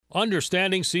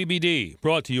Understanding CBD,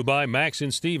 brought to you by Max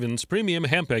and Stevens Premium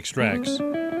Hemp Extracts.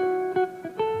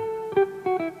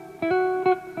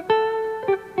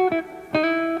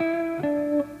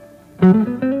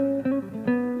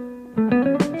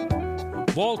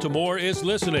 Baltimore is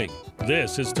listening.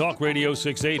 This is Talk Radio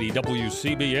 680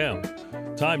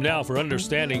 WCBM. Time now for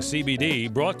Understanding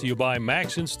CBD, brought to you by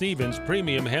Max and Stevens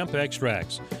Premium Hemp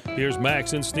Extracts. Here's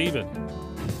Max and Steven.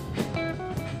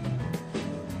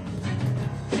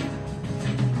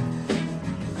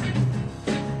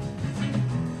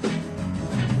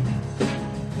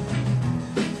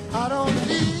 I don't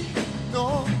need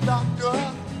no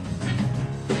doctor,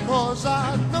 'cause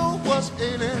I know what's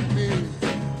ailing me.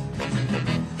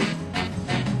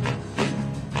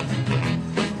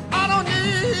 I don't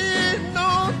need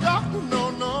no doctor,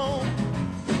 no,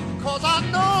 'cause I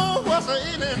know what's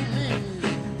ailing me.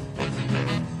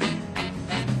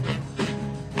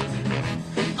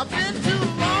 I've been too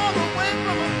long away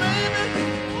from a baby.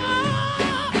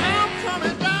 I'm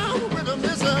coming down with a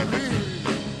misery.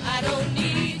 I don't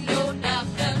need no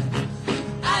doctor.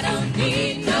 I don't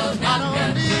need no I don't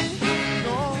doctor. need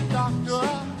no doctor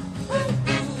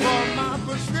for my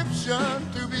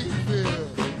prescription to be filled.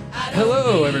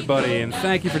 Hello, everybody, and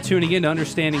thank you for tuning in to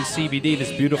Understanding CBD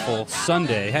this beautiful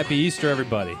Sunday. Happy Easter,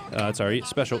 everybody. It's our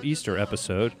special Easter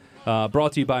episode,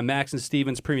 brought to you by Max and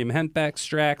Stevens Premium Hemp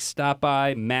Extracts. Stop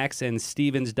by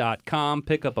maxandstevens.com,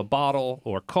 pick up a bottle,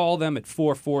 or call them at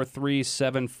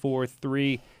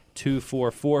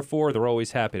 443-743-2444. They're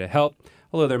always happy to help.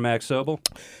 Hello there, Max Sobel.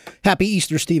 Happy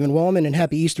Easter, Stephen Wallman, and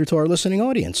happy Easter to our listening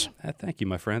audience. Thank you,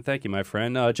 my friend. Thank you, my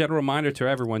friend. General reminder to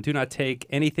everyone, do not take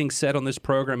anything said on this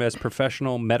program as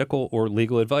professional, medical, or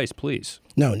legal advice, please.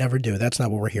 No, never do. That's not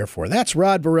what we're here for. That's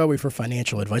Rod Barowie for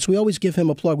financial advice. We always give him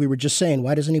a plug. We were just saying,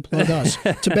 why doesn't he plug us?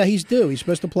 To bet he's due. He's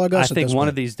supposed to plug us. I think one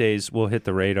of these days we'll hit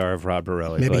the radar of Rod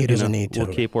Barowie. Maybe but, he doesn't need to.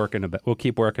 We'll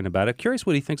keep working about it. Curious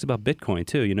what he thinks about Bitcoin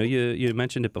too. You know, you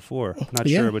mentioned it before. Not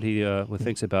Yeah. sure what he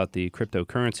thinks about the cryptocurrencies,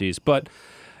 but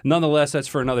nonetheless, that's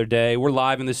for another day. We're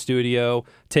live in the studio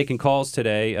taking calls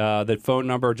today. The phone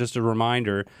number, just a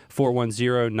reminder,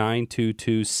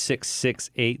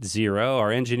 410-922-6680.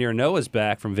 Our engineer Noah's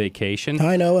back from vacation.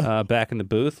 Hi, Noah. Back in the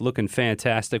booth, looking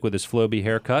fantastic with his Floby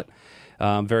haircut.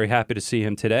 I'm very happy to see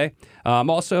him today.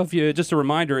 Also, just a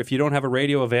reminder, if you don't have a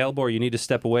radio available or you need to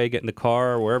step away, get in the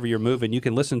car, or wherever you're moving, you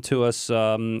can listen to us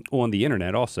on the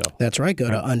internet also. That's right. Go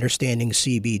to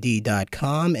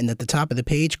understandingcbd.com, and at the top of the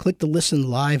page, click the Listen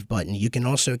Live button. You can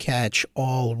also catch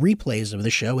all replays of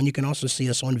the show, and you can also see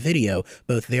us on video,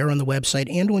 both there on the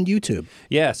website and on YouTube.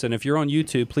 Yes, and if you're on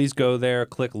YouTube, please go there,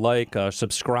 click like,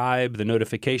 subscribe, the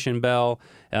notification bell.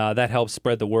 That helps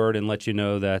spread the word and let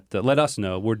us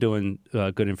know we're doing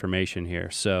good information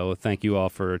here. So thank you all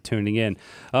for tuning in.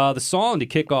 The song to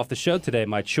kick off the show today,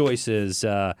 my choice is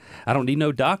I Don't Need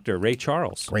No Doctor, Ray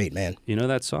Charles. Great, man. You know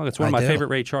that song? It's one of my favorite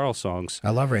Ray Charles songs. I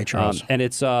love Ray Charles. And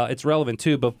it's relevant,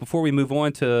 too. But before we move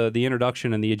on to the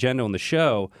introduction and the agenda on the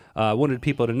show, I wanted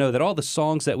people to know that all the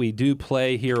songs that we do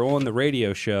play here on the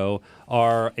radio show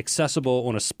are accessible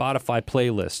on a Spotify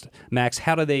playlist. Max,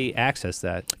 how do they access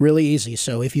that? Really easy.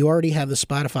 So if you already have the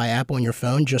Spotify app on your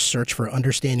phone, just search for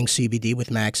Understanding CBD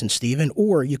with Max and Steven,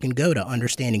 or you can go to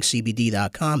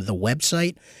understandingcbd.com, the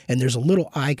website, and there's a little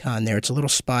icon there. It's a little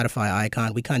Spotify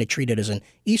icon. We kind of treat it as an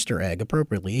Easter egg,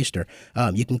 appropriately Easter.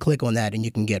 You can click on that and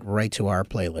you can get right to our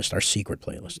playlist, our secret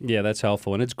playlist. Yeah, that's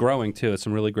helpful. And it's growing, too. It's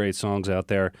some really great songs out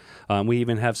there. We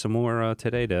even have some more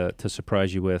today to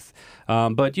surprise you with.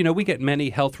 But, you know, we get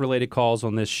many health-related calls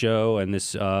on this show and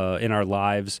this in our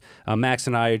lives. Max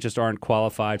and I just aren't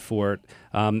qualified for it.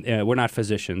 We're not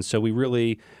physicians, so we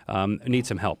really need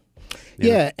some help.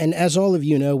 Yeah, and as all of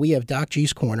you know, we have Doc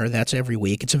G's Corner. That's every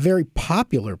week. It's a very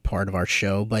popular part of our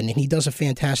show, and he does a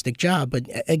fantastic job. But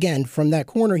again, from that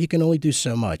corner, he can only do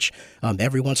so much.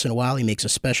 Every once in a while, he makes a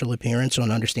special appearance on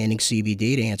Understanding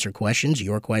CBD to answer questions,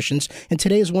 your questions, and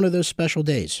today is one of those special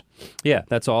days. Yeah,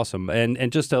 that's awesome.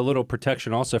 And just a little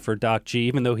protection also for Doc G,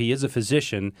 even though he is a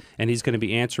physician and he's going to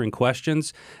be answering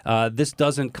questions, this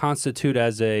doesn't constitute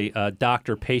as a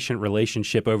doctor-patient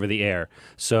relationship over the air.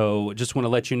 So just want to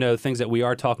let you know, things that we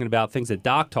are talking about, things that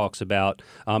Doc talks about,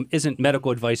 isn't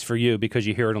medical advice for you because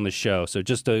you hear it on the show. So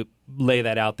just to lay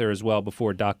that out there as well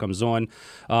before Doc comes on.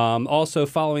 Also,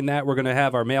 following that, we're going to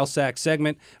have our mail sack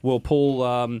segment. We'll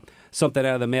pull something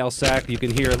out of the mail sack. You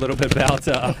can hear a little bit about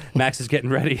Max is getting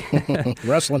ready.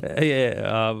 Wrestling.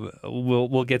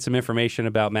 We'll get some information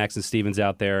about Max and Stevens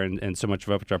out there and so much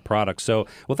about our products. So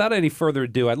without any further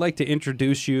ado, I'd like to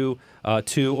introduce you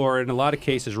to, or in a lot of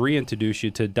cases, reintroduce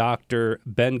you to Dr.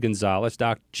 Ben Gonzalez,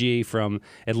 Doc G from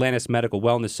Atlantis Medical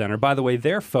Wellness Center. By the way,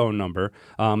 their phone number,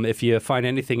 if you find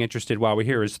anything interested while we're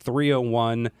here, is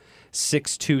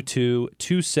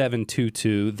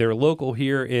 301-622-2722. They're local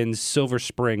here in Silver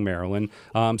Spring, Maryland.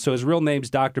 So his real name's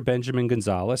Dr. Benjamin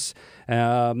Gonzalez,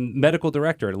 medical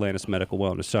director at Atlantis Medical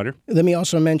Wellness Center. Let me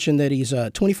also mention that he's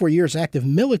 24 years active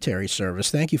military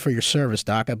service. Thank you for your service,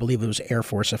 Doc. I believe it was Air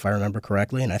Force, if I remember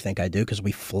correctly, and I think I do because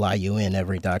we fly you in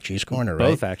every Doc G's Corner, right?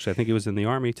 Both, actually. I think he was in the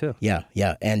Army, too. Yeah.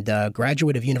 And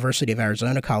graduate of University of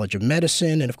Arizona College of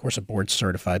Medicine and, of course, a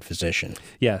board-certified physician.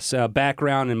 Yes,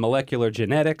 background in molecular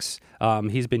genetics.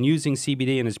 He's been using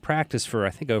CBD in his practice for, I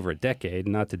think, over a decade.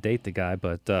 Not to date the guy,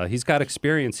 but he's got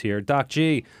experience here. Doc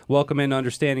G, welcome into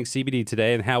Understanding CBD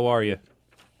today, and how are you?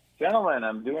 Gentlemen,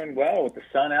 I'm doing well with the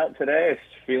sun out today. It's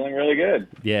feeling really good.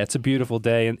 Yeah, it's a beautiful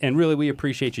day, and really we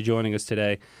appreciate you joining us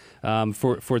today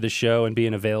for the show and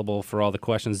being available for all the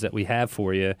questions that we have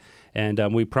for you.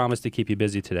 And we promise to keep you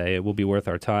busy today. It will be worth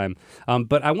our time.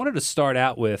 But I wanted to start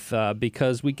out with,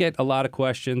 because we get a lot of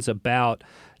questions about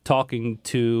talking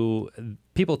to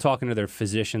their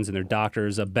physicians and their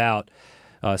doctors about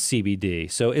CBD.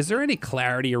 So is there any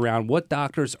clarity around what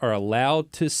doctors are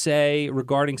allowed to say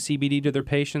regarding CBD to their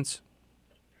patients?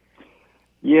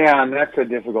 Yeah, and that's a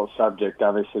difficult subject.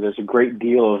 Obviously, there's a great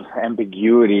deal of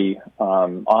ambiguity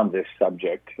on this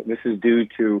subject. This is due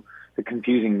to the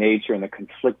confusing nature and the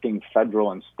conflicting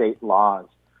federal and state laws.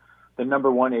 The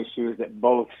number one issue is that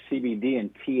both CBD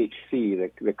and THC,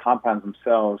 the compounds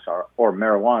themselves, or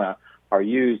marijuana, are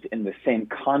used in the same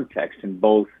context in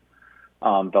both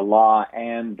the law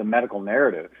and the medical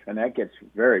narrative, and that gets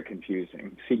very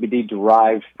confusing. CBD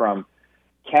derived from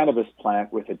cannabis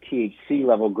plant with a THC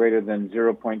level greater than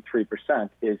 0.3%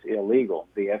 is illegal.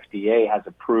 The FDA has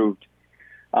approved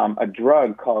a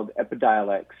drug called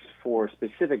Epidiolex for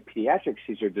specific pediatric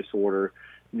seizure disorder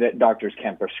that doctors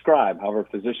can prescribe. However,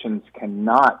 physicians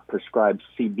cannot prescribe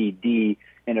CBD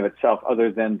in of itself other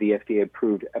than the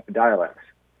FDA-approved Epidiolex.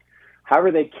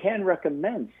 However, they can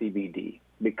recommend CBD.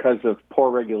 Because of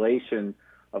poor regulation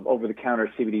of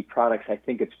over-the-counter CBD products, I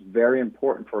think it's very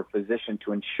important for a physician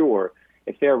to ensure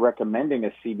if they're recommending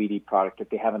a CBD product, that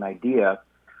they have an idea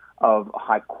of a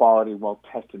high-quality,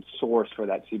 well-tested source for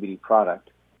that CBD product.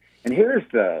 And here's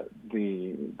the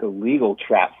legal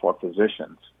trap for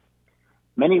physicians.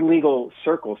 Many legal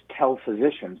circles tell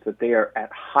physicians that they are at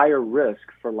higher risk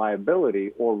for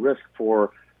liability or risk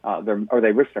for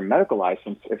they risk their medical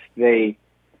license if they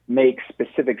make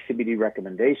specific CBD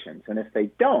recommendations. And if they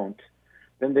don't,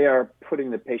 then they are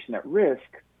putting the patient at risk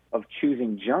of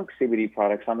choosing junk CBD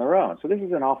products on their own. So this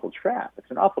is an awful trap.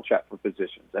 It's an awful trap for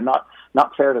physicians and not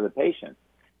fair to the patient.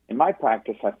 In my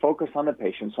practice, I focus on the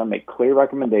patient, so I make clear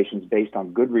recommendations based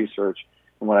on good research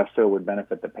and what I feel would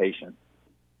benefit the patient.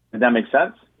 Does that make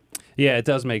sense? Yeah, it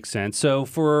does make sense. So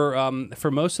for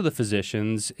most of the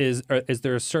physicians, is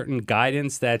there a certain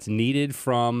guidance that's needed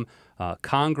from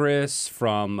Congress,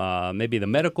 from maybe the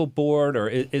medical board, or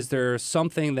is there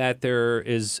something that there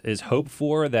is hope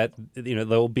for that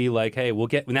they'll be like, hey, we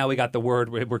got the word,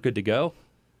 we're good to go?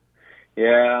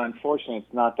 Yeah, unfortunately,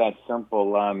 it's not that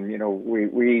simple.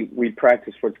 We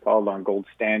practice what's called on gold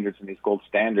standards, and these gold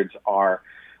standards are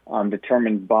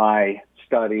determined by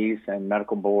studies and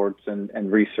medical boards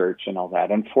and research and all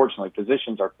that. Unfortunately,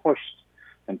 physicians are pushed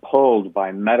and pulled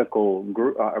by multiple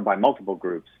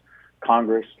groups: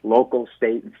 Congress, local,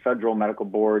 state, and federal medical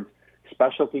boards,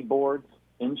 specialty boards,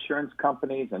 insurance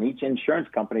companies, and each insurance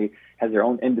company has their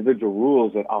own individual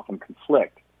rules that often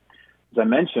conflict. As I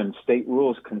mentioned, state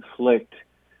rules conflict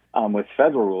with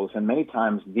federal rules, and many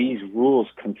times these rules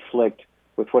conflict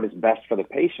with what is best for the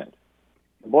patient.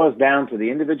 It boils down to the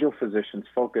individual physician's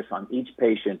focus on each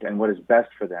patient and what is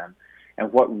best for them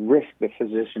and what risk the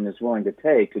physician is willing to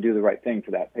take to do the right thing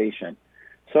for that patient.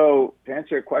 So to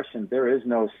answer your question, there is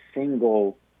no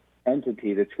single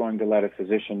entity that's going to let a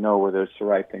physician know whether it's the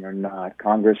right thing or not.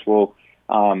 Congress will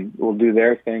do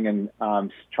their thing and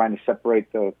trying to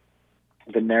separate the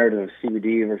narrative of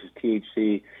CBD versus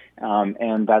THC,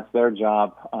 and that's their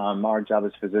job. Our job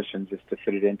as physicians is to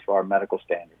fit it into our medical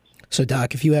standards. So,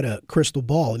 Doc, if you had a crystal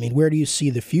ball, where do you see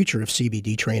the future of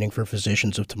CBD training for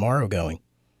physicians of tomorrow going?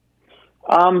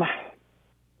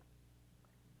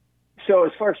 So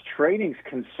as far as training's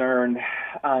concerned,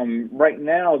 right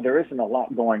now there isn't a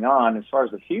lot going on. As far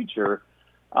as the future,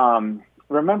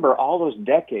 remember all those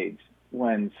decades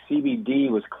when CBD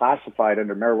was classified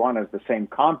under marijuana as the same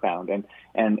compound and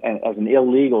as an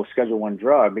illegal Schedule I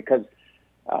drug, because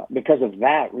of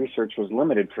that, research was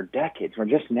limited for decades. We're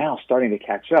just now starting to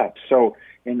catch up. So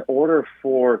in order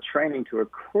for training to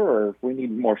occur, we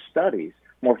need more studies,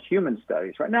 more human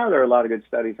studies. Right now, there are a lot of good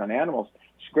studies on animals.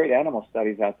 There's great animal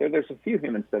studies out there. There's a few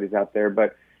human studies out there,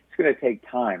 but it's going to take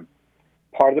time.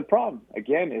 Part of the problem,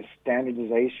 again, is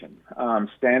standardization,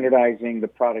 standardizing the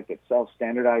product itself,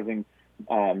 standardizing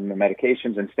the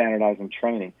medications, and standardizing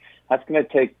training. That's going to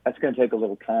take a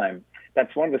little time.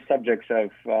 That's one of the subjects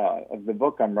of the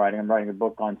book I'm writing. I'm writing a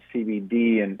book on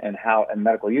CBD and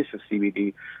medical use of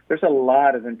CBD. There's a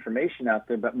lot of information out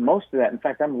there, but most of that, in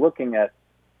fact, I'm looking at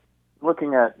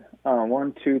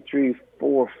 1, 2, 3,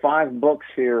 4, 5 books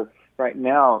here right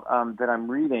now that I'm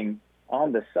reading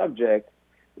on the subject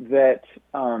that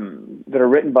are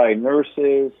written by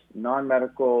nurses,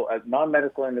 non-medical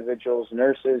individuals,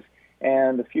 nurses,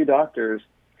 and a few doctors,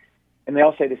 and they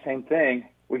all say the same thing: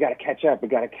 we got to catch up. We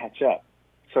got to catch up.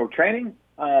 So training,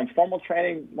 formal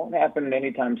training, won't happen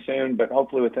anytime soon, but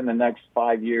hopefully within the next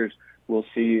 5 years, we'll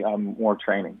see more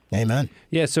training. Amen.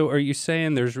 Yeah. So are you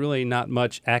saying there's really not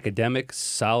much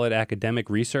solid academic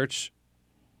research?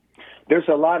 There's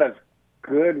a lot of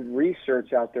good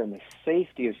research out there on the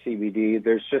safety of CBD.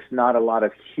 There's just not a lot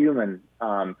of human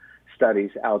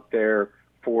studies out there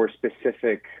for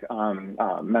specific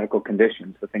medical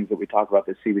conditions, the things that we talk about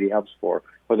that CBD helps for,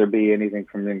 whether it be anything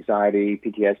from anxiety,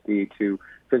 PTSD, to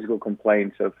physical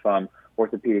complaints of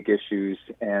orthopedic issues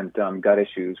and gut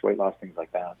issues, weight loss, things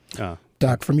like that.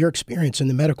 Doc, from your experience in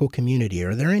the medical community,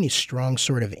 are there any strong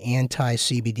sort of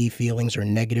anti-CBD feelings or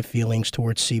negative feelings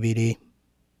towards CBD?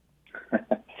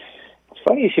 It's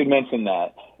funny you should mention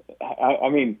that. I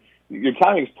mean, your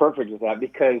timing is perfect with that,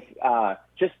 because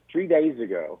just 3 days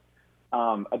ago,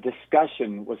 a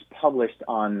discussion was published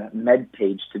on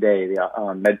MedPage Today.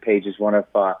 MedPage is one of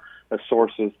the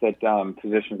sources that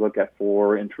physicians look at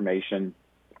for information.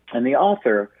 And the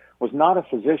author was not a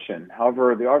physician.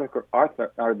 However, the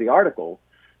article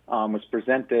was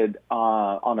presented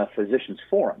on a physician's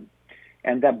forum.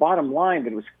 And that bottom line,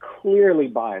 that it was clearly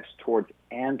biased towards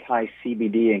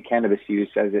anti-CBD and cannabis use,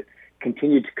 as it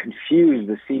continued to confuse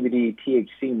the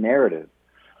CBD-THC narrative.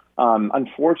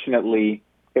 Unfortunately,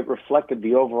 it reflected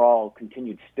the overall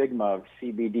continued stigma of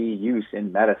CBD use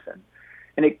in medicine,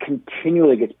 and it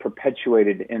continually gets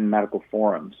perpetuated in medical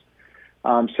forums.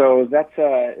 So that's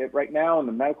right now in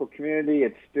the medical community,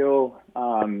 it's still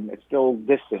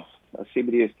distant.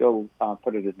 CBD is still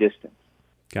put at a distance.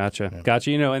 Gotcha.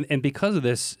 You know, and because of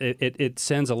this, it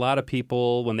sends a lot of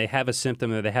people, when they have a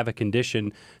symptom or they have a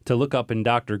condition, to look up in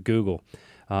Dr. Google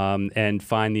and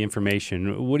find the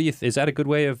information. What do you? Is that a good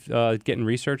way of getting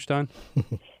research done?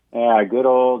 Yeah, good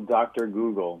old Dr.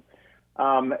 Google.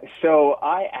 So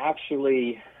I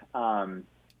actually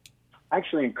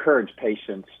encourage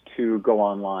patients to go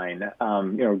online.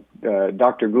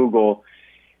 Dr. Google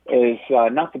is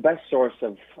not the best source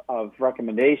of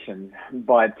recommendations,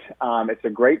 but it's a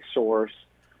great source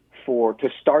to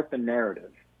start the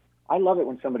narrative. I love it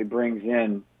when somebody brings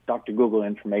in Dr. Google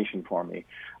information for me.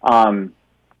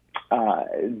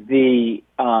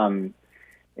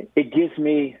 It gives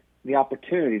me the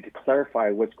opportunity to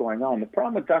clarify what's going on. The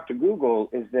problem with Dr. Google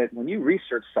is that when you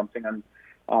research something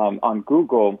on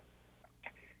Google,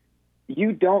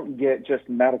 you don't get just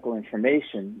medical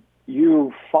information.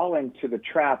 You fall into the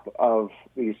trap of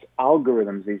these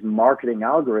algorithms, these marketing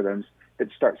algorithms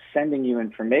that start sending you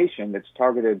information that's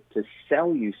targeted to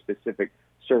sell you specific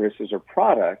services or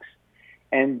products,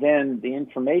 and then the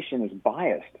information is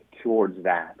biased towards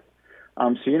that.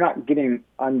 So you're not getting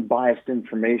unbiased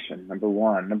information, number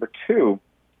one. Number two,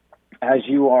 as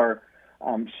you are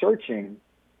searching,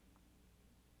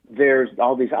 there's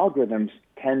all these algorithms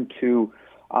tend to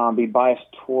be biased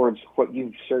towards what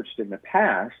you've searched in the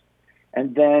past,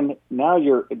 and then now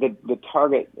you're the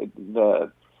target,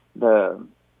 the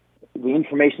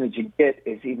information that you get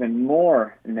is even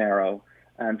more narrow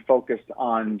and focused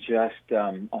on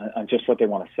just what they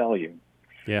want to sell you.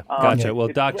 Yeah, gotcha. Well,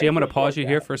 Doc G, I'm going to pause you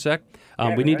here for a sec.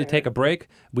 We need to take a break.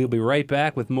 We'll be right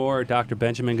back with more Dr.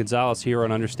 Benjamin Gonzalez here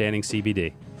on Understanding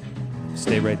CBD.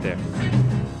 Stay right there.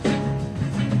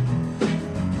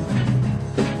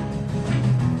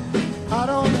 I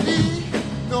don't need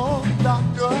no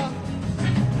doctor,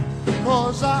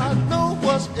 'cause I know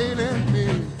what's ailing me.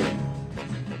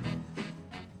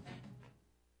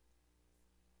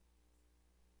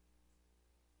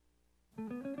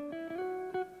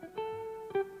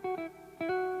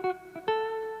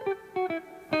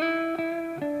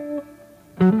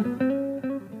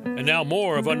 And now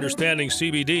more of Understanding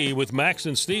CBD with Max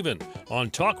and Steven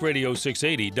on Talk Radio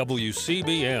 680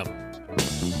 WCBM.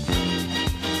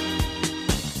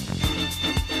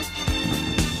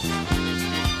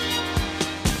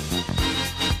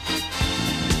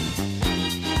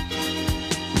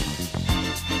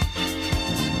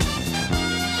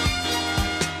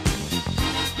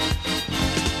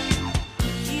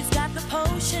 He's got the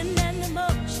potion and the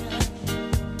motion.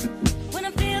 When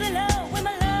I'm feeling low, when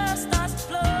my love starts to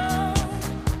flow.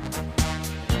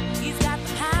 He's got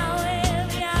the power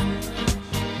every hour.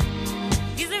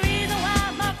 He's the reason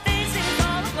why my face is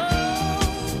all aglow.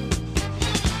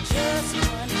 Just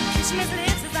one kiss from his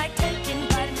lips is like taking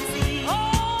vitamin C.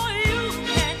 Oh, you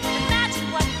can't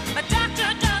imagine what a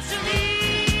doctor does to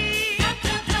me.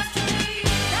 Doctor does to me.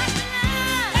 Doctor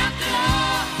Love. Doctor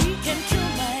Love. He can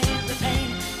cure my every pain.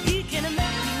 He can make me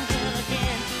well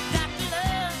again. Doctor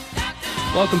Love. Doctor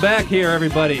Love. Welcome back here,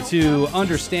 everybody, to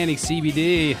Understanding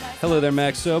CBD. Hello there,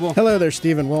 Max Sobel. Hello there,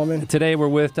 Stephen Woolman. Today we're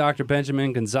with Dr.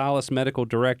 Benjamin Gonzalez, Medical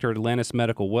Director at Atlantis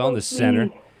Medical Wellness Center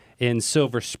in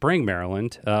Silver Spring,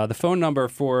 Maryland. The phone number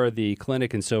for the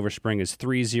clinic in Silver Spring is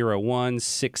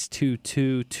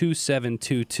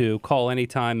 301-622-2722. Call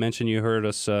anytime. Mention you heard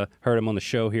him on the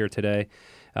show here today.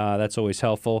 That's always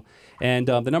helpful. And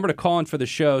the number to call in for the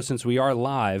show, since we are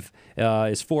live,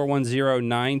 is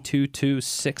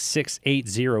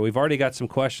 410-922-6680. We've already got some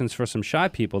questions for some shy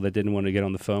people that didn't want to get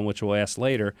on the phone, which we'll ask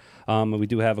later. We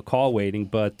do have a call waiting.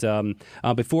 But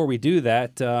before we do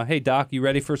that, hey, Doc, you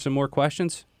ready for some more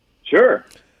questions? Sure.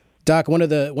 Doc, one of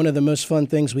the most fun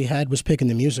things we had was picking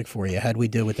the music for you. How'd we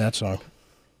do with that song?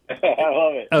 I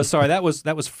love it. Oh, sorry, that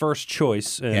was first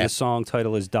choice, and Yeah. the song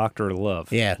title is Doctor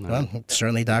Love. Yeah, well,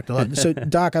 certainly Dr. Love. So,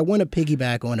 Doc, I want to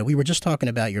piggyback on it. We were just talking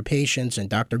about your patients and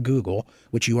Dr. Google,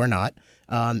 which you are not.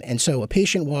 And so a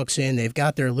patient walks in, they've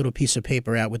got their little piece of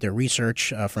paper out with their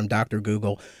research from Dr.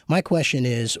 Google. My question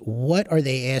is, what are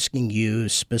they asking you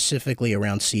specifically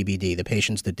around CBD, the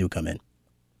patients that do come in?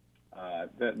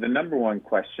 The number one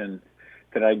question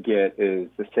that I get is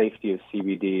the safety of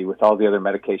CBD with all the other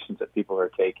medications that people are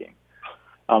taking.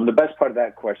 The best part of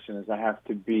that question is I have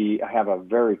a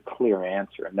very clear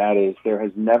answer, and that is there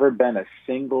has never been a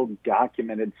single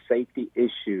documented safety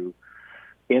issue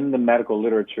in the medical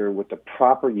literature with the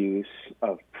proper use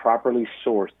of properly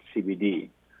sourced CBD.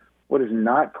 What is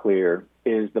not clear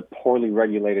is the poorly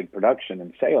regulated production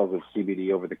and sales of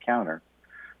CBD over the counter.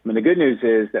 I mean, the good news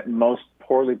is that most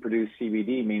poorly produced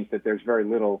CBD means that there's very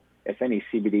little, if any,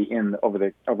 CBD in the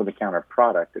over-the-counter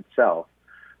product itself.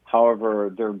 However,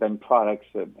 there have been products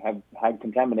that have had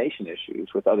contamination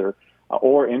issues with other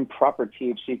or improper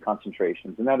THC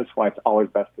concentrations, and that is why it's always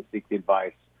best to seek the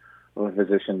advice of a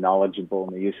physician knowledgeable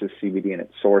in the use of CBD and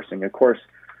its sourcing. Of course,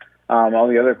 all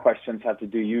the other questions have to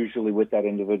do usually with that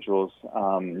individual's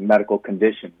medical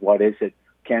condition. What is it?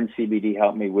 Can CBD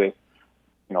help me with,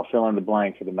 fill in the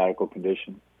blank for the medical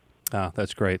condition? Oh,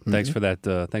 that's great. Thanks for that.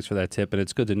 Thanks for that tip, and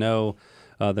it's good to know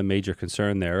the major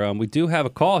concern there. We do have a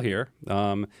call here.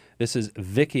 This is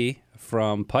Vicky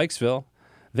from Pikesville.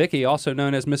 Vicky, also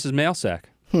known as Mrs. Mailsack.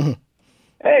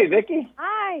 Hey, Vicky.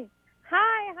 Hi,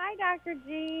 Dr.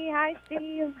 G. Hi,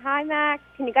 Steve. Hi, Max.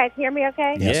 Can you guys hear me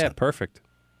okay? Yes. Yeah, perfect.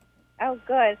 Oh,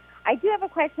 good. I do have a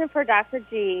question for Dr.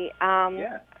 G.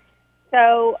 Yeah.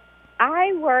 So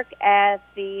I work at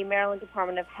the Maryland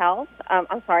Department of Health.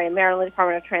 Maryland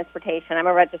Department of Transportation. I'm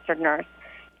a registered nurse.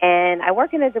 And I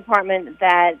work in a department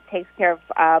that takes care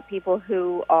of people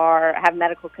who have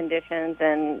medical conditions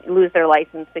and lose their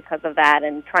license because of that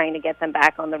and trying to get them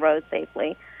back on the road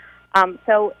safely.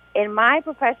 So in my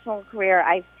professional career,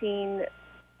 I've seen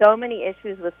so many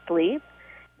issues with sleep,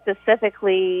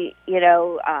 specifically,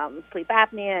 sleep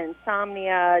apnea,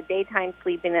 insomnia, daytime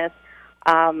sleepiness.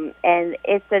 And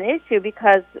it's an issue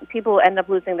because people end up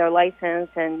losing their license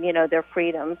and, their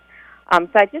freedoms. So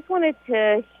I just wanted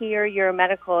to hear your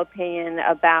medical opinion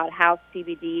about how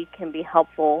CBD can be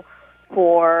helpful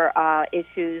for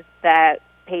issues that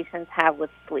patients have with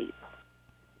sleep.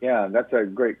 Yeah, that's a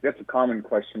common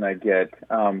question I get.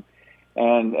 And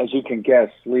as you can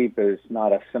guess, sleep is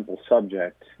not a simple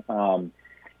subject.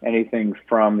 Anything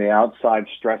from the outside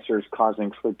stressors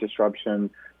causing sleep disruption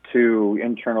to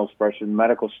internal stressors,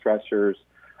 medical stressors,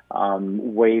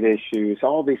 weight issues,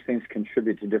 all these things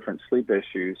contribute to different sleep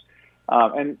issues.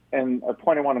 And a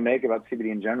point I want to make about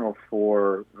CBD in general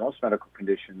for most medical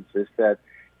conditions is that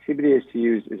CBD is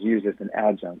used as an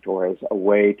adjunct or as a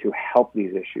way to help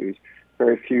these issues.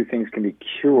 Very few things can be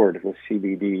cured with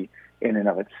CBD in and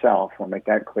of itself. I'll make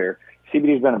that clear.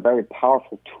 CBD has been a very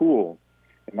powerful tool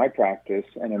in my practice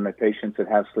and in my patients that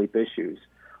have sleep issues.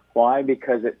 Why?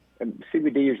 Because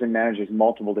CBD usually manages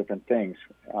multiple different things.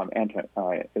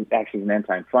 It acts as an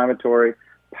anti-inflammatory,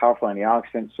 powerful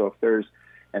antioxidant. So if there's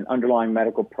an underlying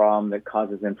medical problem that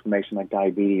causes inflammation like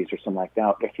diabetes or something like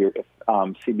that, if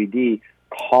CBD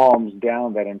calms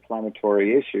down that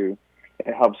inflammatory issue,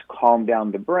 it helps calm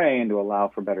down the brain to allow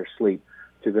for better sleep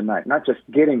through the night. Not just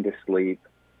getting to sleep,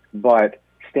 but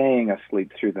staying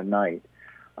asleep through the night.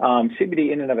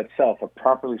 CBD in and of itself, a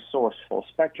properly sourced full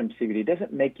spectrum CBD,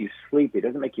 doesn't make you sleepy, it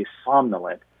doesn't make you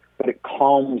somnolent, but it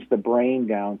calms the brain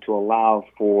down to allow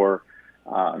for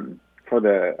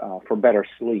better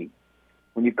sleep.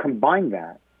 When you combine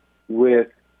that with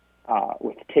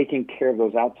taking care of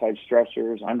those outside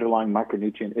stressors, underlying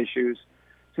micronutrient issues,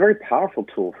 it's a very powerful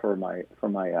tool for my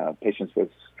patients with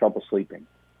trouble sleeping.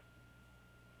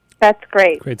 That's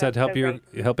great. Great. Does that help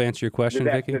help answer your question,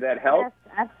 Vicki? Did that help? Yes,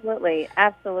 absolutely.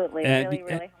 And,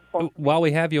 Really helpful. While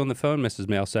we have you on the phone, Mrs.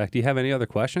 Mailsack, do you have any other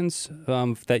questions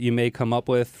that you may come up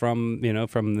with from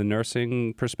the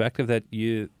nursing perspective that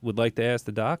you would like to ask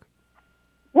the doc?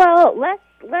 Well,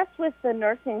 less with the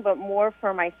nursing, but more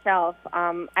for myself.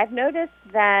 I've noticed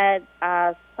that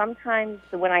sometimes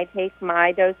when I take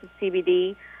my dose of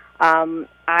CBD,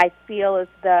 I feel as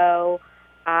though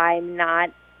I'm not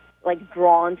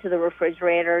drawn to the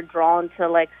refrigerator, drawn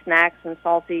to snacks and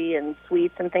salty and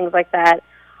sweets and things like that.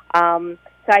 So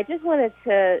I just wanted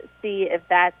to see if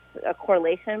that's a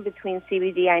correlation between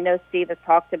CBD. I know Steve has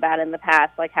talked about in the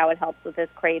past, how it helps with his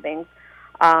cravings,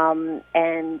 and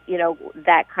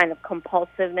that kind of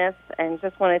compulsiveness. And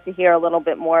just wanted to hear a little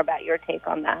bit more about your take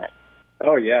on that.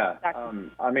 Oh yeah.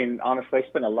 Honestly, I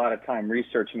spent a lot of time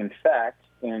researching. In fact,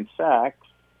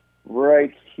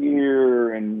 right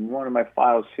here in one of my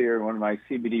files here, one of my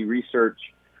CBD research,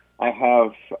 I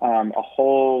have a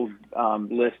whole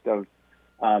list of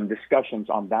discussions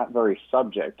on that very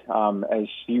subject. As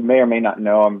you may or may not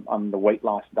know, I'm the weight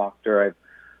loss doctor. And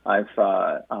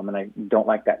I don't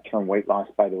like that term weight loss,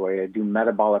 by the way. I do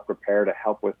metabolic repair to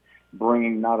help with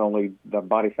bringing not only the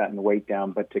body fat and the weight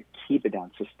down, but to keep it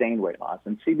down, sustained weight loss.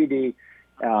 And CBD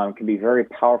can be very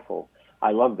powerful.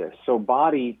 I love this. So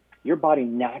your body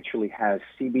naturally has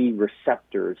CB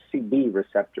receptors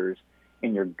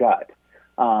in your gut,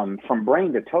 from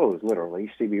brain to toes,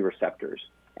 literally, CB receptors.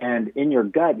 And in your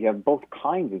gut, you have both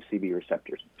kinds of CB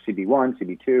receptors, CB1,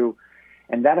 CB2,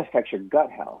 and that affects your gut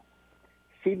health.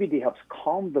 CBD helps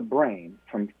calm the brain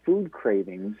from food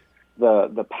cravings,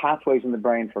 the pathways in the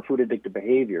brain for food addictive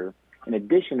behavior. In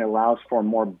addition, it allows for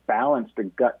more balanced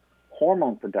gut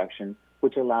hormone production,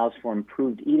 which allows for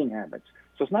improved eating habits.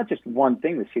 So it's not just one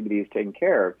thing that CBD is taking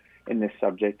care of in this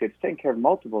subject. It's taking care of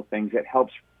multiple things that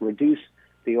helps reduce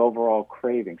the overall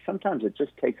craving. Sometimes it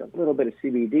just takes a little bit of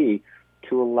CBD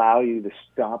to allow you to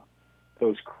stop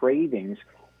those cravings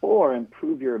or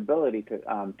improve your ability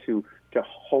to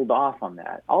hold off on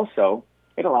that. Also,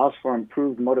 it allows for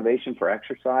improved motivation for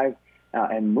exercise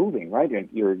and moving, right?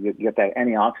 You get that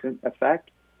antioxidant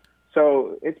effect.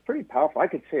 So it's pretty powerful. I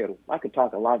could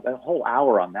talk a whole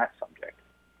hour on that subject.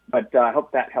 But I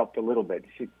hope that helped a little bit.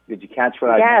 Did you catch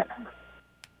what I meant?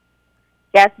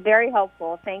 Yes, very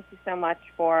helpful. Thank you so much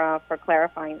for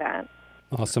clarifying that.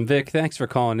 Awesome. Vic, thanks for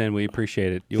calling in. We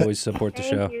appreciate it. You always support the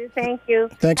show. Thank you.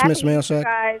 Thanks, Miss Happy Mailsack.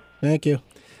 guys. Thank you.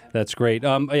 That's great.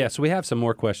 So we have some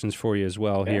more questions for you as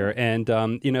well here. And,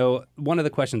 one of the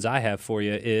questions I have for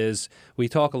you is we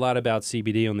talk a lot about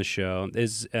CBD on the show.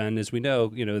 And as we know,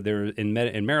 there in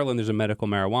Maryland, there's a medical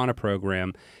marijuana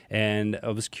program. And I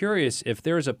was curious if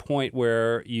there is a point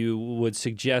where you would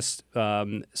suggest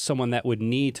someone that would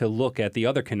need to look at the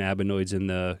other cannabinoids in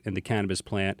the cannabis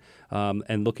plant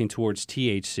and looking towards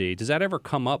THC. Does that ever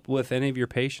come up with any of your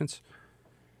patients?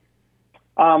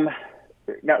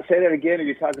 Now, say that again. Are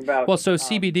you talking about? Well, so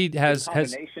CBD has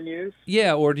combination use.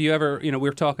 Yeah, or do you ever?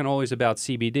 We're talking always about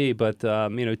CBD, but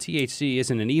THC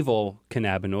isn't an evil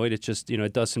cannabinoid. It's just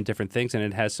it does some different things and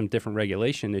it has some different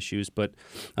regulation issues. But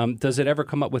does it ever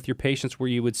come up with your patients where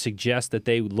you would suggest that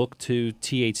they look to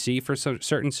THC for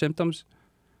certain symptoms?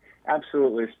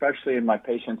 Absolutely, especially in my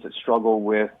patients that struggle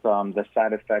with the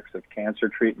side effects of cancer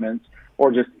treatments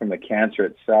or just from the cancer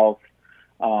itself,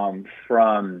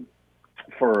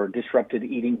 for disrupted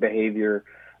eating behavior,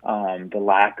 the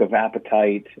lack of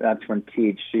appetite. That's when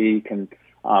THC can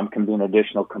be an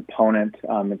additional component.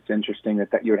 It's interesting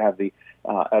that you would have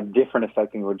a different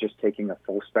effect than we're just taking a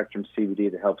full spectrum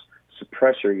CBD that helps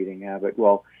suppress your eating habit.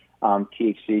 Well,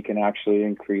 THC can actually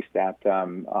increase that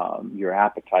your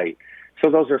appetite. So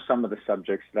those are some of the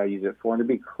subjects that I use it for. And to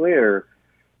be clear,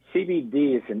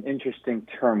 CBD is an interesting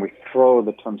term. We throw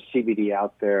the term CBD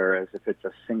out there as if it's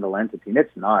a single entity, and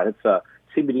it's not.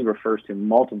 CBD refers to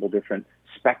multiple different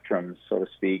spectrums, so to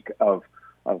speak, of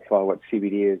what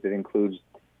CBD is. It includes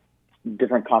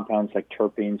different compounds like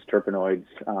terpenes, terpenoids,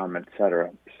 et cetera.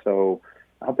 So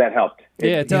I hope that helped.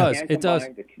 Yeah, it does. It does.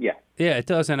 Yeah. Yeah, it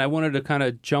does. And I wanted to kind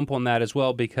of jump on that as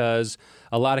well because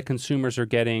a lot of consumers are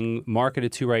getting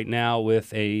marketed to right now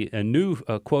with a new,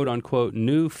 quote unquote,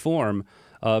 new form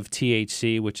of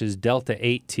THC, which is Delta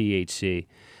 8 THC.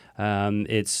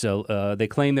 They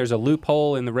claim there's a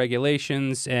loophole in the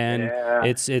regulations, and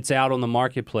it's out on the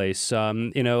marketplace.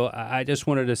 I just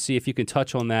wanted to see if you can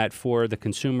touch on that for the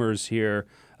consumers here.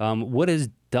 What is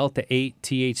Delta 8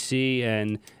 THC,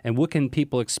 and what can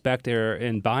people expect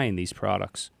in buying these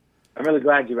products? I'm really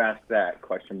glad you asked that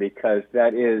question because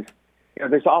that is,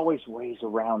 there's always ways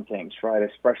around things, right?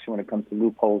 Especially when it comes to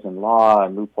loopholes in law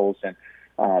and loopholes in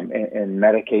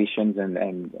medications,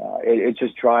 and it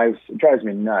just drives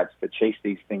me nuts to chase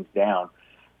these things down.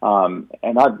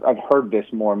 And I've heard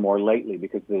this more and more lately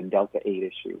because of the Delta 8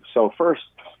 issue. So first,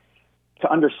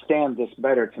 to understand this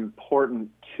better, it's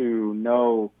important to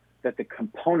know that the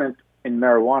component in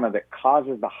marijuana that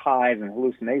causes the highs and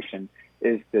hallucination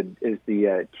is the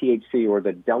THC, or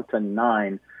the Delta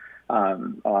 9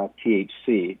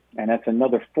 THC, and that's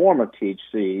another form of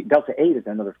THC. Delta 8 is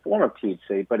another form of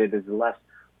THC, but it is less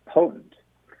potent.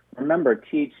 Remember,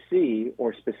 THC,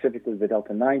 or specifically the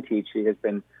Delta 9 THC, has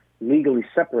been legally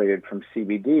separated from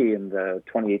CBD in the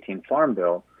 2018 Farm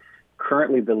Bill.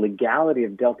 Currently, the legality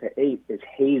of Delta 8 is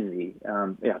hazy.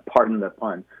 Pardon the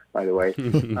pun, by the way.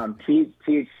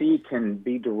 THC can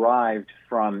be derived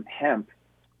from hemp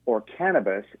or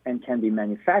cannabis and can be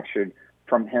manufactured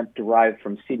from hemp derived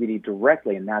from CBD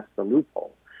directly, and that's the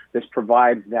loophole. This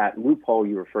provides that loophole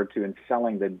you referred to in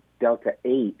selling the Delta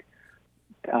 8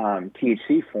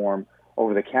 THC form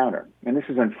over the counter. And this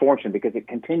is unfortunate because it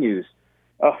continues,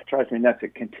 it drives me nuts,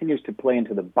 it continues to play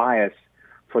into the bias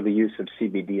for the use of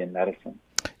CBD in medicine.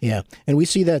 Yeah, and we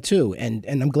see that too, and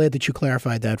I'm glad that you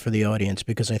clarified that for the audience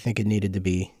because I think it needed to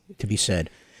be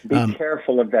said. Be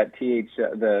careful of that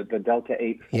the Delta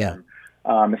 8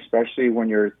 form, especially when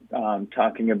you're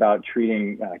talking about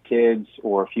treating kids,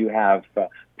 or if you have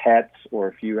pets, or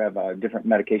if you have different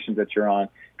medications that you're on.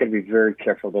 Got to be very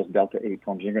careful of those Delta 8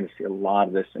 forms. You're going to see a lot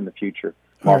of this in the future,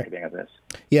 marketing of this.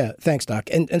 Yeah, thanks, Doc.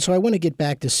 And so I want to get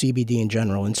back to CBD in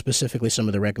general, and specifically some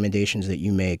of the recommendations that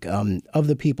you make. Of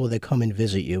the people that come and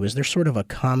visit you, is there sort of a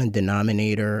common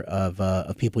denominator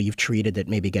of people you've treated that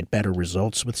maybe get better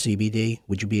results with CBD?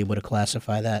 Would you be able to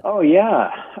classify that? Oh,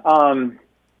 yeah.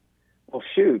 Well,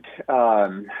 shoot.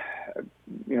 The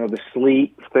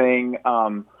sleep thing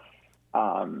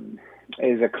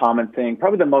is a common thing.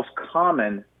 Probably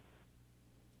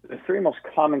the three most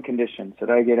common conditions that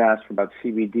I get asked about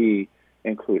CBD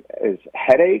is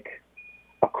headache,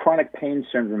 a chronic pain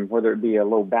syndrome, whether it be a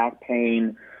low back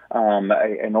pain,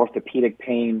 an orthopedic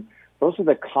pain. Those are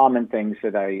the common things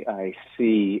that I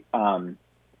see, common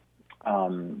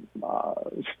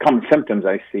symptoms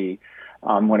I see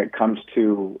when it comes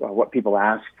to what people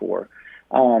ask for.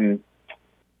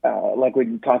 Like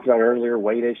we talked about earlier,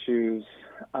 weight issues.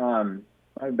 I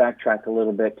backtrack a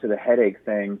little bit to the headache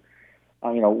thing.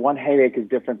 One headache is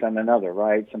different than another,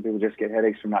 right? Some people just get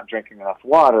headaches from not drinking enough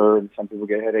water, and some people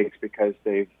get headaches because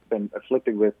they've been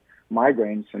afflicted with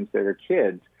migraines since they were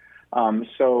kids.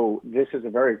 So this is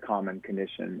a very common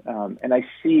condition, and I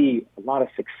see a lot of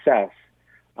success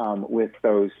with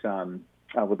those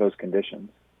conditions.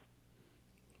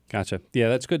 Gotcha. Yeah,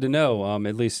 that's good to know.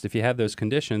 At least if you have those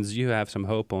conditions, you have some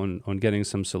hope on getting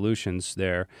some solutions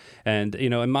there. And,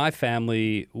 in my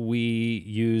family, we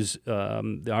use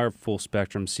our full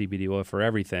spectrum CBD oil for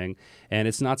everything. And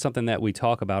it's not something that we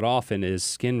talk about often is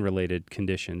skin-related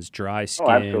conditions, dry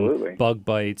skin, bug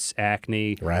bites,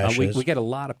 acne. Rashes. We get a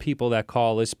lot of people that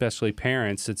call, especially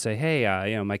parents, that say,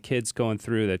 hey, my kid's going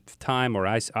through that time, or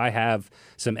I have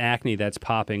some acne that's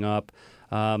popping up.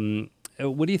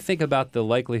 What do you think about the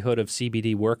likelihood of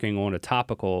CBD working on a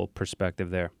topical perspective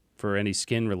there for any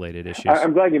skin-related issues?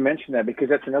 I'm glad you mentioned that because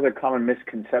that's another common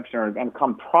misconception or a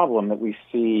common problem that we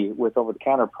see with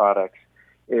over-the-counter products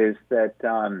is that,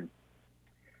 I'll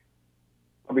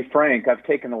be frank, I've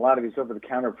taken a lot of these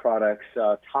over-the-counter products,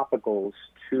 topicals,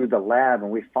 to the lab, and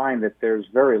we find that there's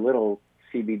very little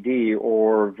CBD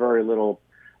or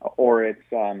it's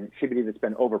CBD that's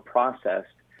been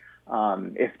over-processed.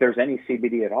 If there's any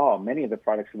CBD at all, many of the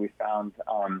products that we found,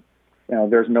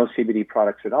 there's no CBD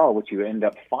products at all. What you end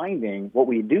up finding, what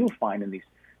we do find in these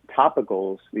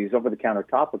topicals, these over-the-counter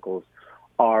topicals,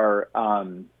 are a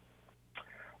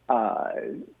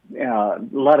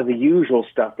lot of the usual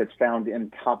stuff that's found in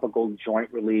topical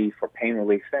joint relief or pain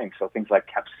relief things. So things like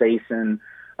capsaicin,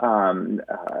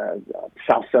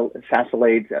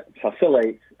 salicylates,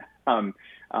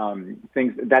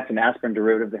 things. That's an aspirin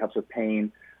derivative that helps with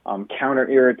pain. Counter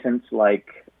irritants like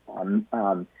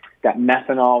that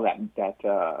methanol,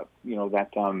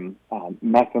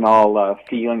 methanol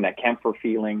feeling, that camphor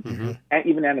feeling, and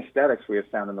even anesthetics we have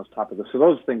found in those topicals. So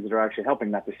those things that are actually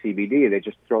helping, not the CBD, they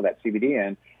just throw that CBD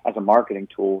in as a marketing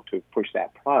tool to push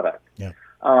that product. Yeah.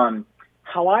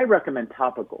 How I recommend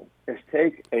topical is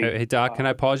take a... Hey, Doc, can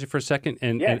I pause you for a second?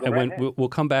 And we'll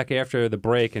come back after the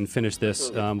break and finish this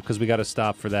because we got to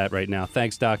stop for that right now.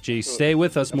 Thanks, Doc G. Stay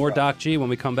with us. More Doc G when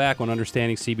we come back on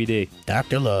Understanding CBD.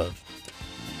 Dr. Love.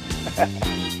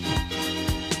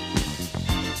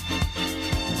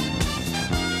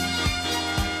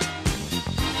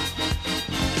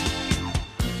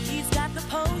 He's got the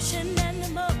potion and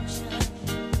emotion.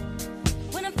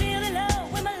 When I'm feeling low,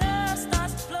 when my love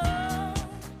starts to flow.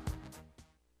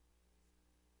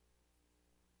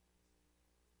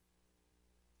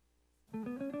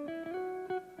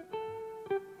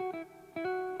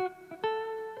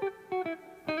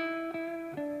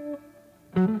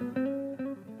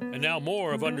 And now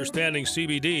more of Understanding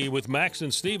CBD with Max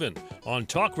and Steven on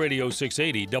Talk Radio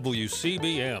 680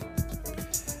 WCBM.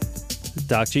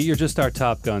 Doc G, you're just our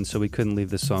Top Gun, so we couldn't leave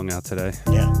this song out today.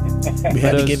 Yeah. We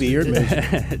had to give you your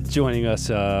admission. Joining us,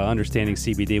 Understanding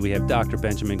CBD, we have Dr.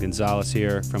 Benjamin Gonzalez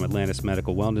here from Atlantis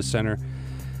Medical Wellness Center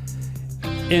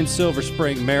in Silver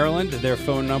Spring, Maryland. Their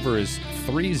phone number is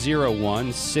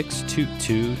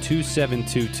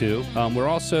 301-622-2722. We're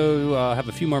also have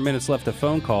a few more minutes left of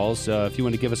phone calls. If you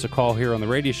want to give us a call here on the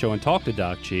radio show and talk to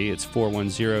Doc G, it's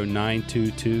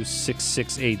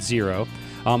 410-922-6680.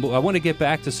 But I want to get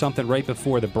back to something right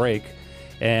before the break.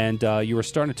 And you were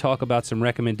starting to talk about some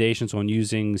recommendations on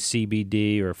using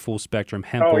CBD or full-spectrum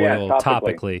hemp oil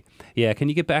topically. Yeah, can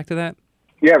you get back to that?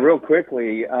 Yeah, real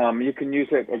quickly, you can use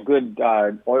a good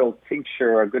oil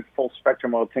tincture, a good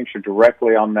full-spectrum oil tincture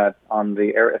directly on the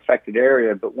affected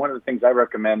area. But one of the things I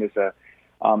recommend is a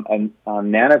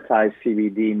nanotized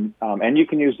CBD, and you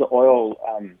can use the oil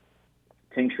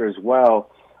tincture as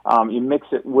well. You mix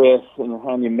it with, in your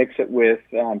hand, you mix it with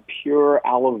pure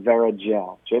aloe vera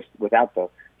gel, just without the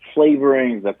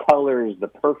flavorings, the colors, the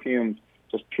perfumes,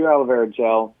 just pure aloe vera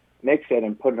gel. Mix it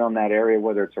and put it on that area,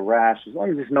 whether it's a rash, as long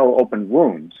as there's no open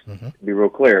wounds, to be real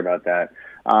clear about that.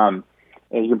 And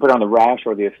you can put it on the rash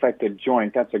or the affected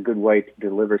joint. That's a good way to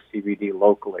deliver CBD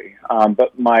locally.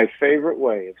 But my favorite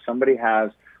way, if somebody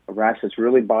has a rash that's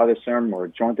really bothersome or a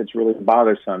joint that's really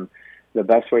bothersome, the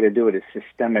best way to do it is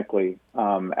systemically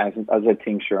as a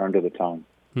tincture under the tongue.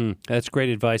 That's great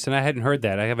advice, and I hadn't heard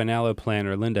that. I have an aloe plant,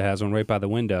 or Linda has one right by the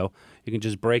window. You can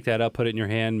just break that up, put it in your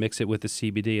hand, mix it with the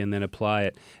CBD, and then apply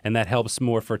it. And that helps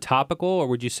more for topical, or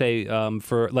would you say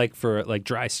for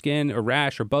dry skin, or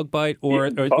rash, or bug bite, or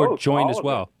joint as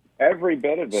well? Every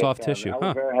bit of it. Soft tissue.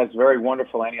 Aloe vera has very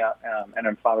wonderful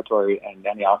anti-inflammatory and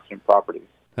antioxidant properties.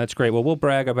 That's great. Well, we'll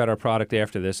brag about our product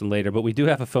after this and later, but we do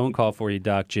have a phone call for you,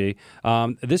 Doc G.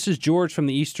 This is George from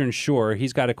the Eastern Shore.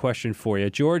 He's got a question for you.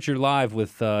 George, you're live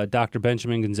with Dr.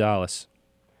 Benjamin Gonzalez.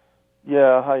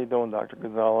 Yeah, how you doing, Dr.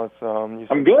 Gonzalez?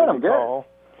 I'm good.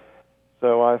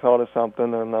 So I thought of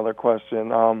something, another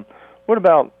question. What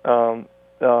about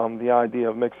the idea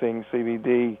of mixing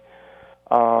CBD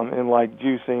in like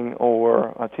juicing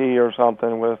or a tea or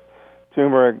something with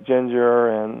turmeric, ginger,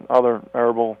 and other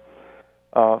herbal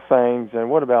things? And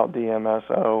what about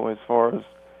DMSO as far as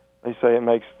they say it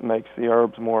makes the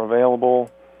herbs more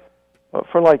available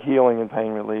for like healing and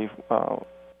pain relief?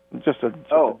 Just a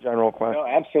general question. No,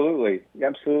 absolutely.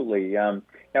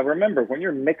 Now remember, when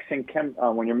you're mixing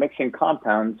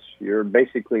compounds, you're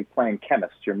basically playing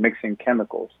chemist. You're mixing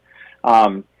chemicals,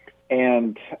 and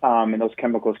those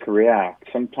chemicals can react.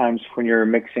 Sometimes when you're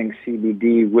mixing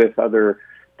CBD with other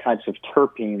types of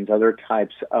terpenes, other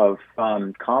types of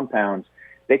compounds,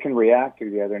 they can react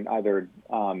together and either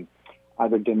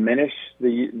diminish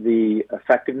the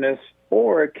effectiveness,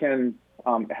 or it can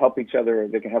help each other.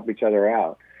 They can help each other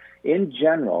out. In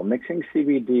general, mixing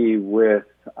CBD with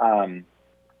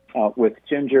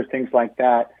ginger, things like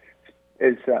that,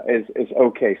 is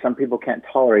okay. Some people can't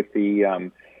tolerate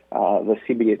the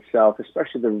CBD itself,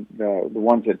 especially the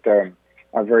ones that are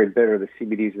very bitter. The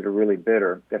CBDs that are really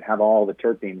bitter, that have all the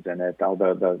terpenes in it, all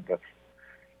the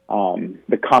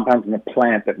compounds in the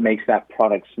plant that makes that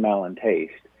product smell and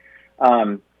taste.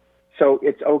 So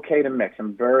it's okay to mix.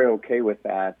 I'm very okay with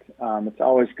that. It's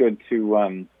always good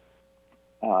to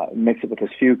mix it with as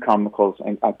few compounds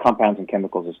and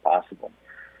chemicals as possible.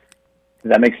 Does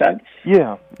that make sense?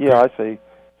 Yeah, I see.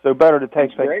 So better to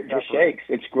take. It's great for shakes.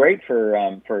 It's great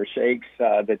for shakes.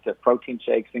 That's protein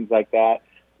shakes, things like that.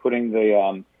 Putting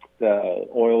the the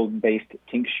oil-based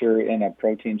tincture in a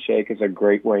protein shake is a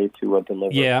great way to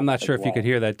deliver. Yeah, I'm not sure if you well. could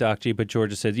hear that, Doc G, but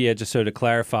Georgia said, yeah, just so to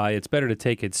clarify, it's better to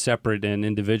take it separate and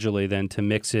individually than to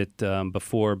mix it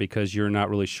before, because you're not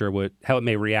really sure how it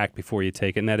may react before you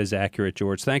take it, and that is accurate,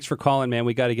 George. Thanks for calling, man.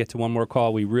 We got to get to one more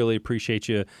call. We really appreciate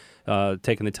you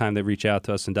taking the time to reach out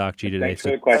to us and Doc G today. Thanks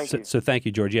for the question. So thank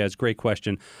you, George. Yeah, it's a great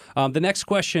question. The next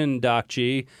question, Doc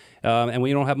G, and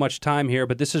we don't have much time here,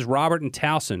 but this is Robert in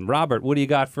Towson. Robert, what do you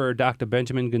got for Dr.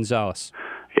 Benjamin Gonzalez?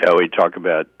 Yeah, we talk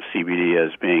about CBD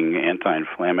as being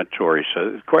anti-inflammatory.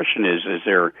 So the question is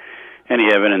there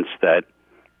any evidence that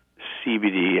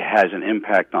CBD has an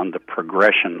impact on the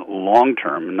progression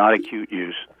long-term, not acute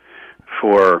use,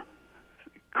 for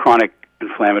chronic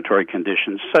inflammatory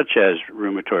conditions such as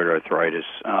rheumatoid arthritis,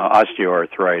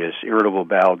 osteoarthritis, irritable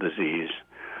bowel disease?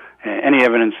 Any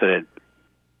evidence that it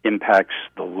impacts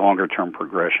the longer-term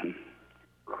progression?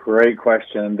 Great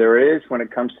question. There is, when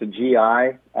it comes to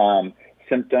GI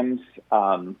symptoms,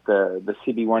 the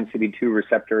CB1, CB2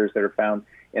 receptors that are found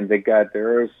in the gut,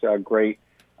 there is great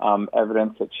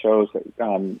evidence that shows that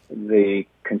the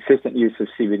consistent use of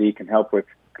CBD can help with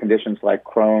conditions like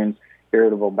Crohn's,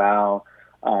 irritable bowel.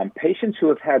 Patients who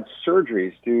have had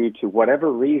surgeries due to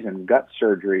whatever reason, gut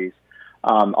surgeries,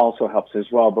 also helps as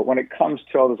well. But when it comes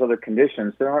to all those other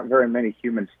conditions, there aren't very many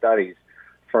human studies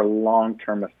for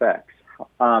long-term effects.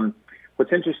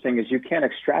 What's interesting is you can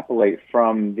extrapolate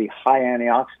from the high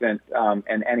antioxidant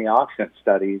and antioxidant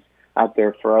studies out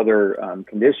there for other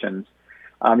conditions.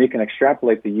 You can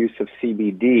extrapolate the use of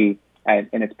CBD and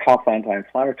its powerful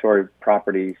anti-inflammatory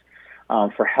properties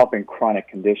for helping chronic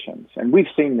conditions. And we've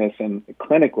seen this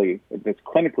clinically. If it's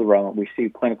clinically relevant, we see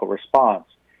clinical response.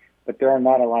 But there are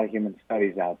not a lot of human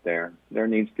studies out there. There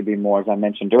needs to be more. As I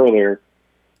mentioned earlier,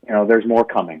 there's more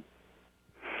coming.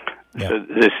 Yeah. So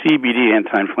the CBD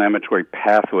anti-inflammatory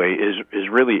pathway is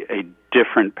really a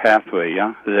different pathway,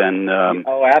 yeah, than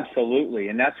Oh, absolutely,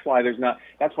 and that's why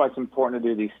it's important to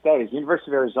do these studies.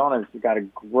 University of Arizona has got a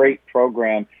great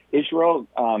program. Israel,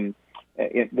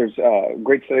 there's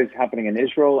great studies happening in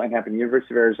Israel and happening at the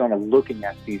University of Arizona looking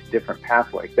at these different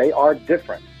pathways. They are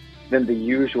different than the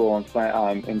usual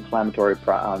inflammatory.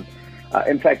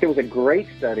 In fact, there was a great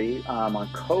study on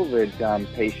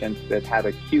COVID patients that had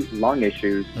acute lung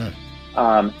issues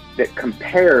that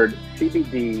compared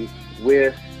CBD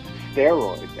with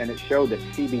steroids, and it showed that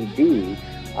CBD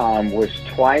was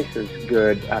twice as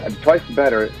good, twice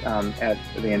better at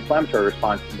the inflammatory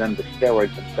response than the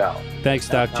steroids themselves. Thanks,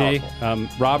 Doc G.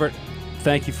 Robert,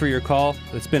 thank you for your call.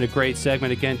 It's been a great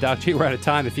segment. Again, Doc G, we're out of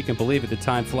time. If you can believe it, the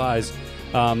time flies.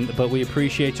 But we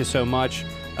appreciate you so much.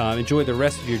 Enjoy the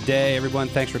rest of your day, everyone.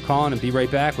 Thanks for calling, and be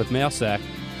right back with Mail Sack.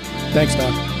 Thanks,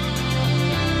 Doc.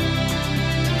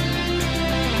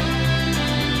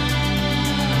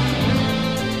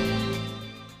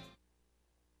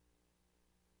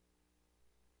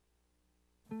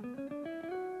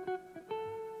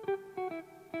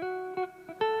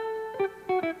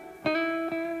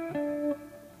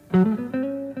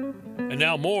 And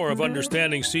now more of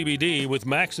Understanding CBD with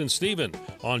Max and Steven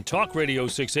on Talk Radio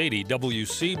 680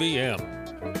 WCBM.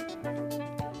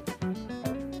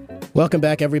 Welcome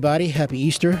back, everybody. Happy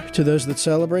Easter to those that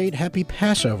celebrate. Happy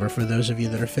Passover for those of you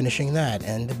that are finishing that.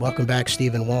 And welcome back,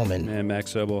 Stephen Wallman. And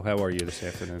Max Sobel, how are you this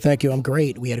afternoon? Thank you. I'm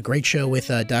great. We had a great show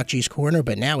with Doc G's Corner,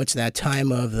 but now it's that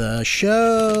time of the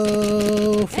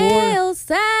show for...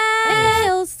 Elsa.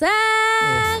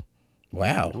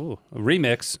 Wow. Ooh, a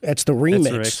remix. That's the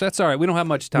remix. That's all right. We don't have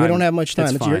much time. We don't have much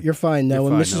time. You're fine. No,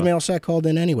 when Mrs. Mailsack called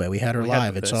in anyway. We had her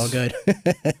live. It's all good.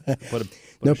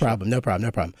 No problem.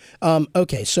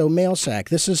 Okay, so Mailsack,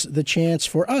 this is the chance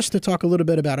for us to talk a little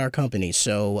bit about our company.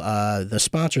 So the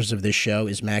sponsors of this show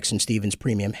is Max and Steven's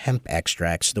Premium Hemp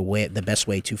Extracts. The best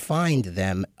way to find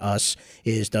us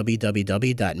is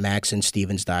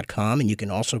www.maxandstevens.com, and you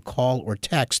can also call or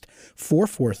text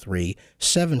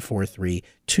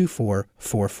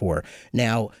 443-743-2444.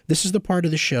 Now, this is the part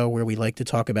of the show where we like to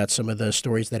talk about some of the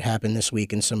stories that happened this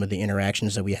week and some of the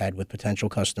interactions that we had with potential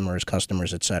customers,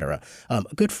 etc. A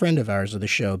good friend of ours of the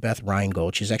show, Beth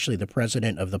Reingold, she's actually the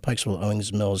president of the Pikesville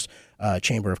Owings Mills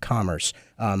Chamber of Commerce.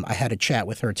 I had a chat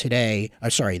with her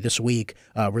this week,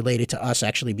 related to us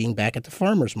actually being back at the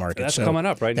farmers market. That's coming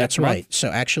up, right? That's right. So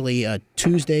actually,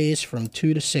 Tuesdays from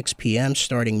 2 to 6 p.m.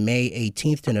 starting May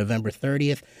 18th to November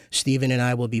 30th, Stephen and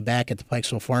I will be back at the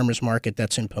Pikesville Farmers Market.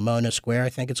 That's in Pomona Square, I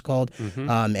think it's called. Mm-hmm.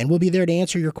 And we'll be there to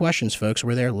answer your questions, folks.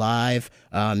 We're there live,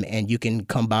 and you can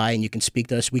come by and you can speak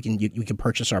to us. You can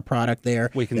purchase our product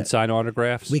there. We can sign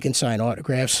autographs. We can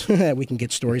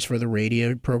get stories for the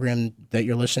radio program that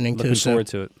you're listening to. Looking forward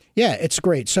to it. Yeah, it's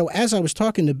great. So as I was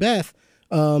talking to Beth,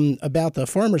 About the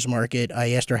farmer's market,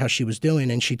 I asked her how she was doing,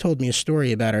 and she told me a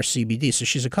story about our CBD. So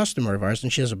she's a customer of ours,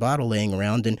 and she has a bottle laying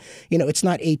around. And, it's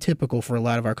not atypical for a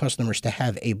lot of our customers to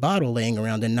have a bottle laying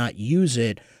around and not use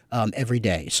it every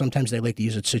day. Sometimes they like to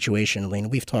use it situationally, and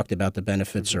we've talked about the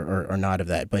benefits or not of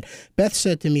that. But Beth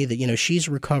said to me that, she's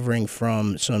recovering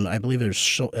from some, I believe it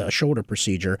was a shoulder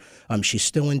procedure. She's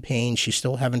still in pain. She's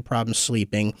still having problems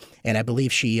sleeping, and I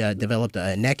believe she developed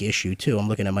a neck issue, too. I'm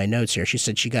looking at my notes here. She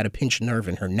said she got a pinched nerve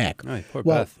in her neck. Right, poor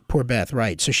Beth. Poor Beth,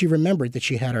 right. So she remembered that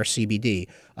she had our CBD.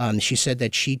 She said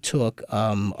that she took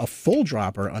a full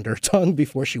dropper under her tongue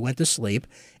before she went to sleep,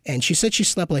 and she said she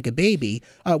slept like a baby,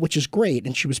 which is great,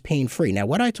 and she was pain-free. Now,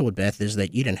 what I told Beth is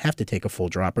that you didn't have to take a full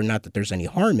dropper, not that there's any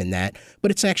harm in that,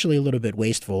 but it's actually a little bit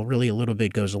wasteful. Really, a little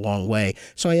bit goes a long way.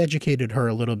 So I educated her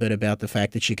a little bit about the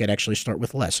fact that she could actually start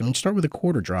with less. I mean, start with a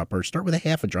quarter dropper, start with a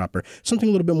half a dropper, something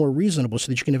a little bit more reasonable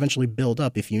so that you can eventually build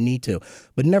up if you need to.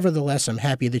 But nevertheless, I'm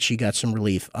happy that she got some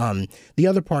relief. The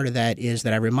other part of that is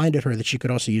that I reminded her that she could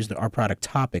also use our product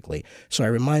topically. So I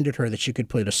reminded her that she could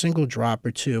put a single drop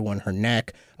or two on her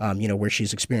neck, where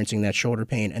she's experiencing that shoulder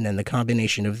pain, and then the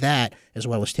combination of that, as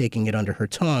well as taking it under her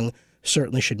tongue,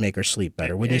 certainly should make her sleep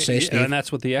better. Wouldn't you say, Steve? And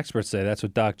that's what the experts say. That's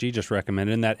what Doc G just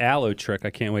recommended. And that aloe trick, I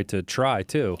can't wait to try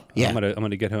too. Yeah. I'm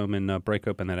gonna get home and break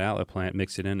open that aloe plant,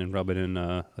 mix it in, and rub it in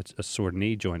a sore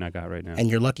knee joint I got right now.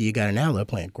 And you're lucky you got an aloe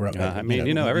plant growing.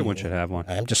 Everyone should have one.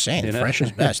 I'm just saying, fresh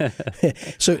is best.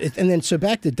 So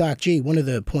back to Doc G. One of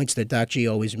the points that Doc G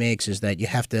always makes is that you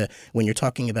have to, when you're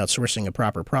talking about sourcing a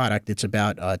proper product, it's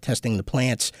about testing the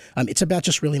plants. It's about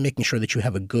just really making sure that you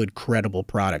have a good, credible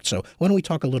product. So why don't we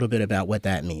talk a little bit about what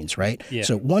that means, right? Yeah.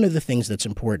 So one of the things that's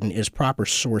important is proper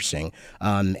sourcing.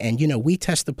 And we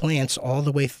test the plants all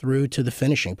the way through to the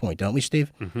finishing point, don't we,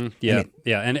 Steve? Mm-hmm. Yeah,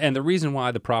 And the reason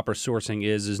why the proper sourcing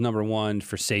is number one,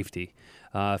 for safety.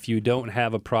 If you don't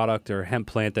have a product or hemp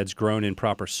plant that's grown in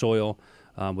proper soil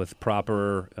with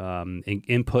proper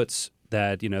inputs,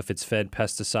 that if it's fed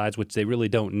pesticides, which they really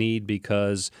don't need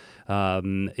because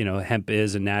hemp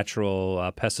is a natural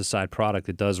pesticide product.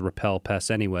 It does repel pests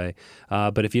anyway.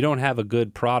 But if you don't have a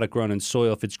good product grown in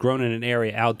soil, if it's grown in an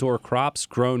area, outdoor crops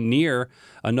grown near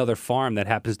another farm that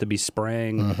happens to be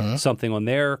spraying something on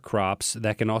their crops,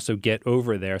 that can also get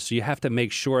over there. So you have to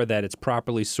make sure that it's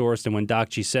properly sourced. And when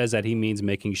Doc G says that, he means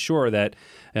making sure that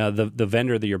the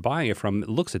vendor that you're buying it from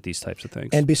looks at these types of things.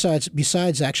 And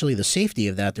besides actually the safety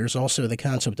of that, there's also the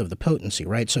concept of the potency,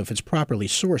 right? So if it's properly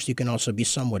sourced, you can also be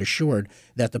somewhat assured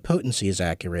that the potency is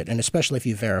accurate, and especially if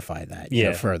you verify that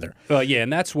further.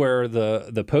 And that's where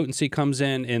the potency comes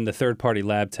in the third-party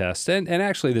lab test, and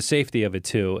actually the safety of it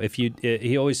too.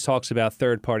 He always talks about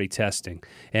third-party testing,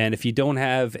 and if you don't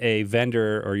have a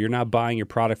vendor or you're not buying your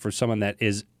product for someone that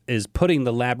is putting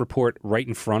the lab report right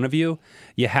in front of you,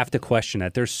 you have to question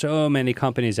that. There's so many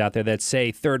companies out there that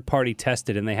say third-party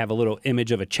tested, and they have a little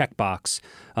image of a checkbox.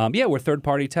 We're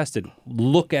third-party tested.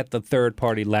 Look at the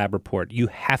third-party lab report. You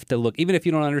have to look. Even if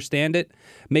you don't understand it,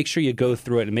 make sure you go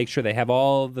through it and make sure they have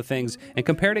all the things and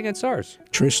compare it against ours.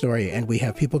 True story. And we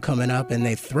have people coming up, and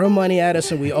they throw money at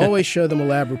us, and we always show them a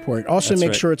lab report. Also,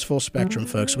 make sure it's full spectrum,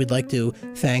 folks. We'd like to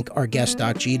thank our guest,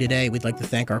 Doc G, today. We'd like to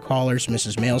thank our callers,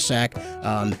 Mrs. Mailsack,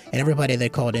 and everybody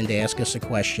that called in to ask us a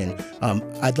question.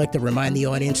 I'd like to remind the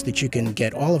audience that you can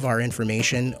get all of our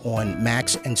information on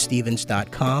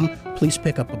maxandstevens.com. Please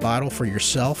pick up a bottle for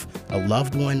yourself, a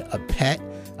loved one, a pet.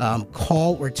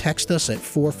 Call or text us at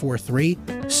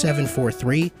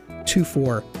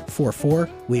 443-743-2444.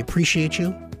 We appreciate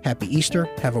you. Happy Easter.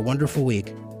 Have a wonderful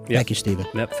week. Thank you, Stephen.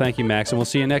 Yep. Thank you, Max. And we'll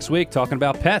see you next week talking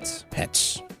about pets.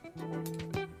 Pets.